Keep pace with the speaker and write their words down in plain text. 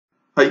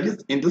Hi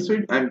guys, in this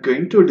video I'm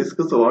going to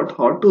discuss about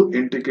how to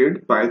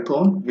integrate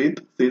Python with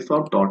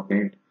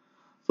C#.NET.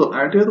 So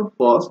at your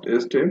first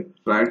step,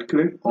 right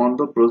click on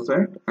the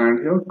project and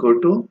here go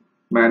to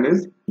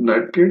manage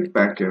Netgate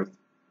package.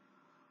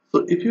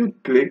 So if you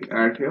click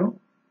at here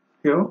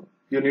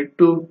you need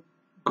to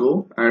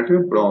go at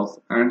your browse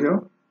and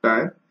here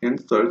type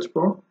in search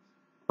for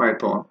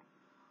Python.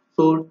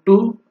 So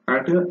to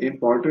add an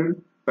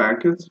important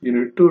package you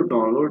need to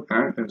download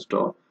and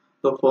install.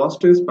 The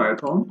first is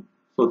Python.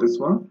 So this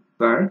one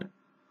that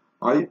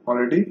I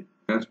already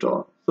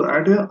installed. So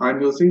at here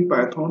I'm using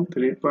Python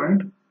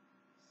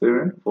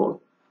 3.74.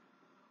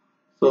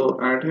 So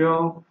at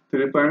here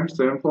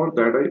 3.74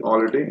 that I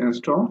already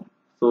installed.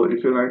 So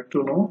if you like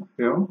to know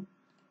here,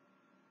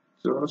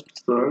 just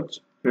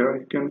search here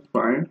you can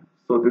find.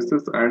 So this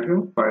is at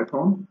here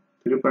Python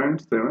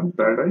 3.7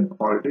 that I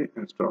already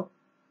installed.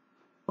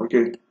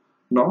 Okay,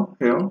 now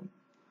here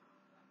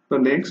the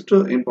next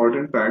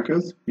important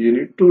package you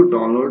need to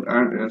download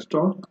and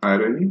install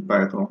Irony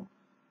Python.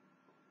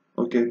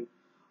 Okay,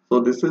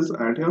 so this is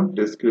at here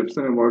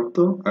description about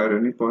the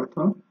Irony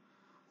Python.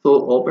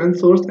 So open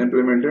source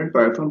implemented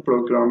Python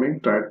programming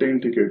tightly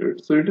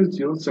integrated. So it is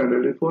used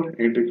generally for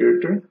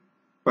integrated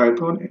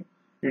Python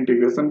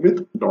integration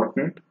with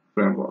 .NET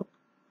framework.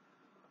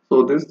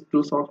 So this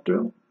two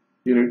software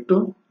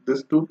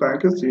this two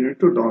packages you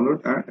need to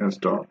download and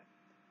install.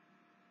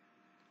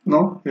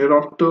 Now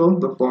hereafter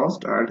the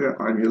first at here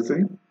I'm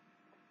using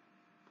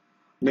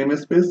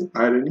namespace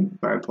Irony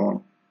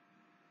Python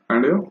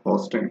and your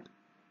hosting.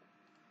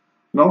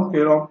 Now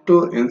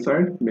hereafter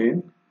inside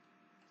main,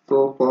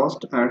 so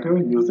first at here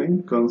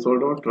using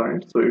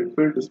console.write, so it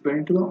will display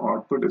into the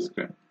output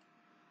screen.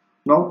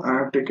 Now I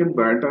have taken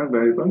byte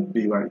variable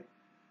py,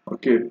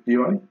 okay, py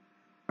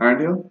and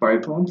here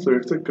Python, so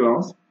it's a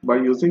class by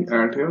using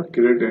at here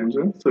create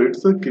engine, so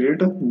it's a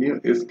create a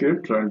new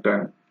script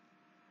runtime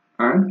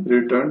and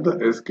return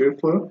the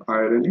script for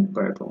Irony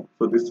Python.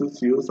 So this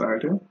is used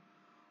at here.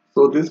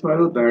 So this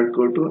value that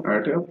go to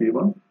at here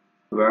p1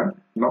 that.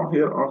 Now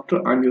here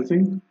after I'm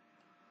using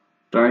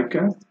try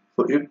catch,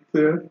 so if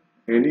there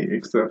any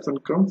exception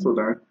comes, so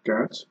that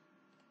catch.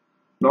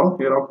 Now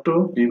here after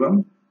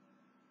p1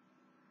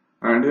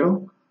 and here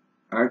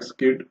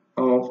execute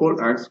for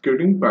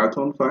executing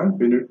Python file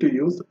we need to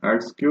use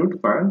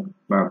execute file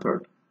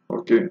method.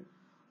 Okay,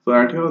 so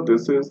at here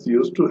this is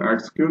used to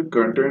execute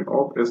content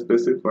of a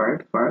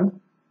specified file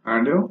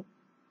and here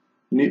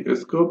new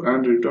scope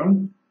and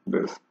return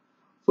this.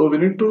 So we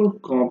need to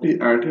copy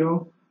at here,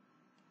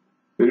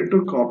 we need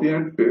to copy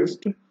and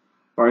paste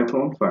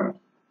Python file.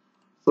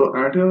 So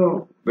at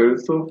here there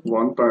is a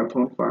one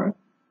Python file.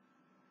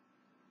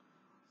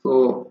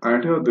 So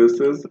at here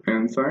this is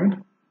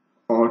inside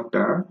or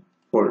tab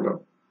folder.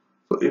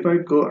 So if I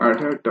go at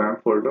here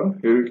tab folder,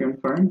 here you can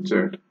find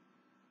Z.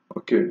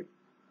 Okay,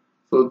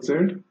 so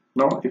Z.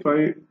 Now if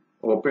I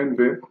open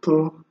with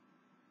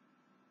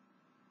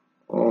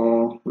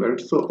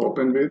let's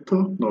open with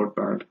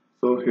notepad.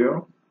 So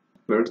here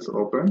let's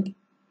open.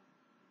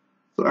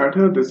 So at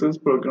here this is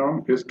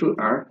program is to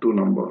add two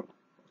number.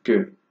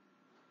 Okay,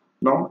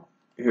 now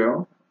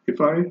here if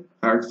I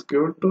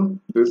execute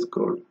this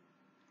code,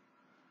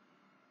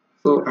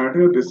 so at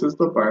here this is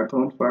the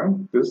Python file.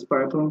 This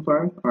Python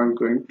file I'm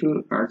going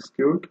to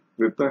execute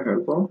with the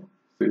help of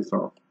C#.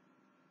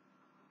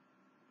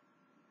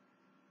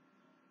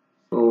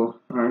 So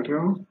at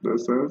here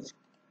this is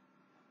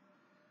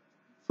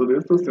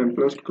the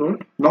simplest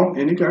code. Now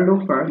any kind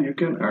of file you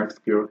can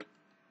execute.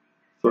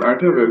 So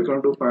at here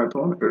welcome to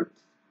Python, it's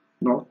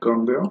now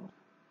come there.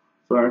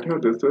 So at here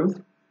this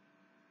is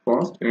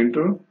first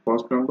enter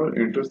first number,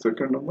 enter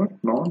second number.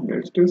 Now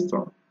next is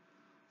sum.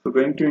 So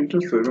going to enter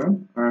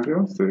 7 and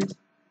here 6.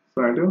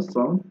 So at here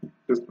sum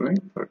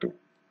displaying 30.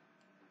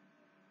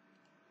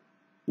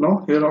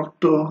 Now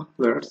hereafter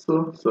let's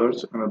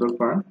search another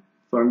file.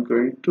 So I'm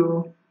going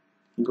to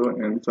go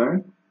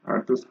inside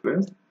at this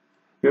place.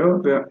 Here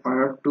I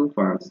have two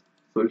files.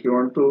 So if you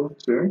want to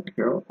check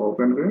here,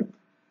 open with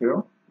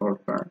here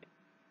notepad.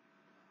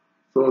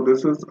 So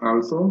this is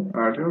also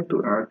add here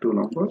to add two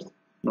numbers.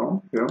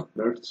 Now here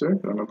let's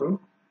check another.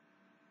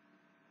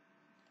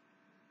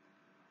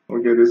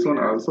 Okay, this one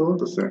also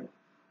the same.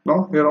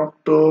 Now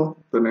hereafter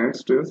the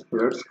next is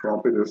let's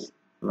copy this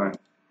line.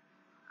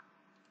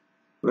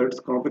 Let's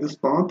copy this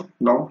path.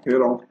 Now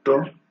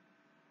hereafter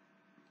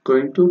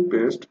going to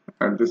paste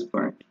at this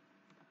point.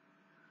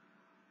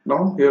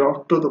 Now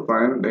hereafter the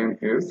file name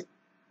is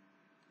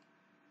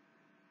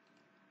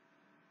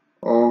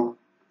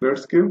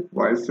let's give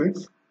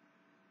y6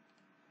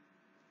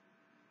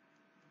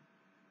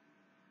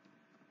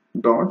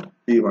 dot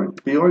py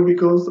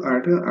because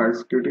at here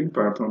executing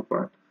Python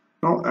file.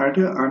 Now at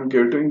here I'm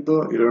getting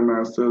the error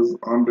message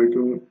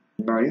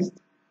unrecognized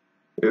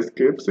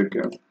escape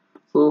sequence.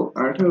 So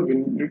at here we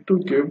need to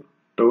give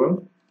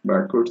double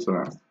backward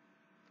slash.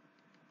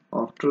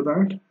 After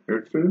that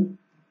it will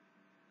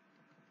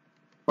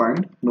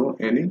find no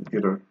any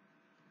error.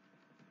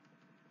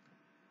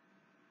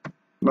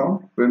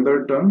 Now when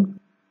they're done,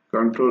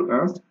 Ctrl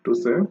S to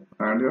save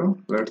and here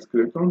let's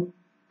click on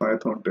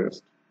Python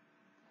test.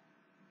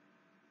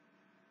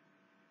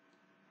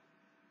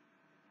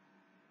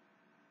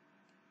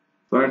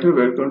 So right here,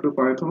 welcome to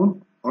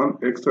Python on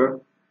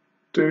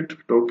accepted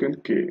token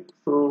key.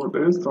 So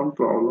there is some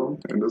problem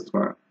in this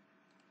file.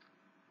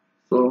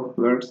 So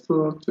let's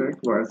check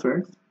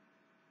y6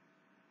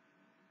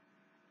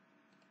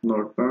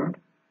 notepad.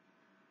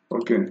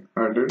 Okay,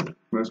 added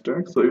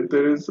mistake. So if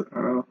there is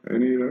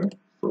any error,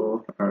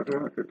 so add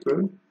here it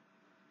will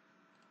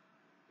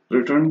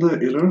return the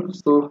error.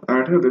 So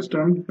add here this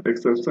time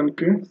exception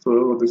key.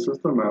 So this is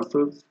the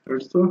message.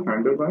 It's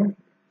handled by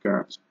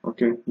catch.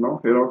 Okay, now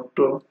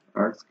hereafter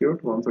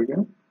execute once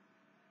again.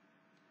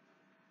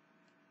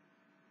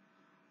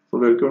 So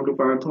welcome to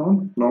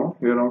Python. Now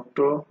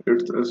hereafter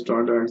it's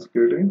start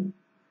executing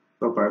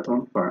the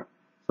Python file.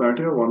 So at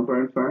here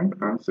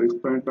 1.5 and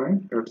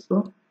 6.9 it's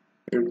a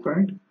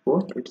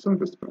 8.4 it's a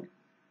display.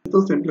 It's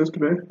the simplest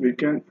way we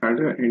can add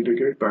and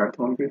integrate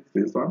Python with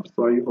C#.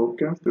 So I hope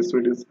guys this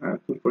video is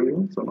helpful for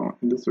you. So now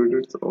in this video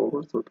it's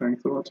over. So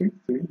thanks for watching.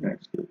 See you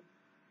next video.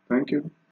 Thank you.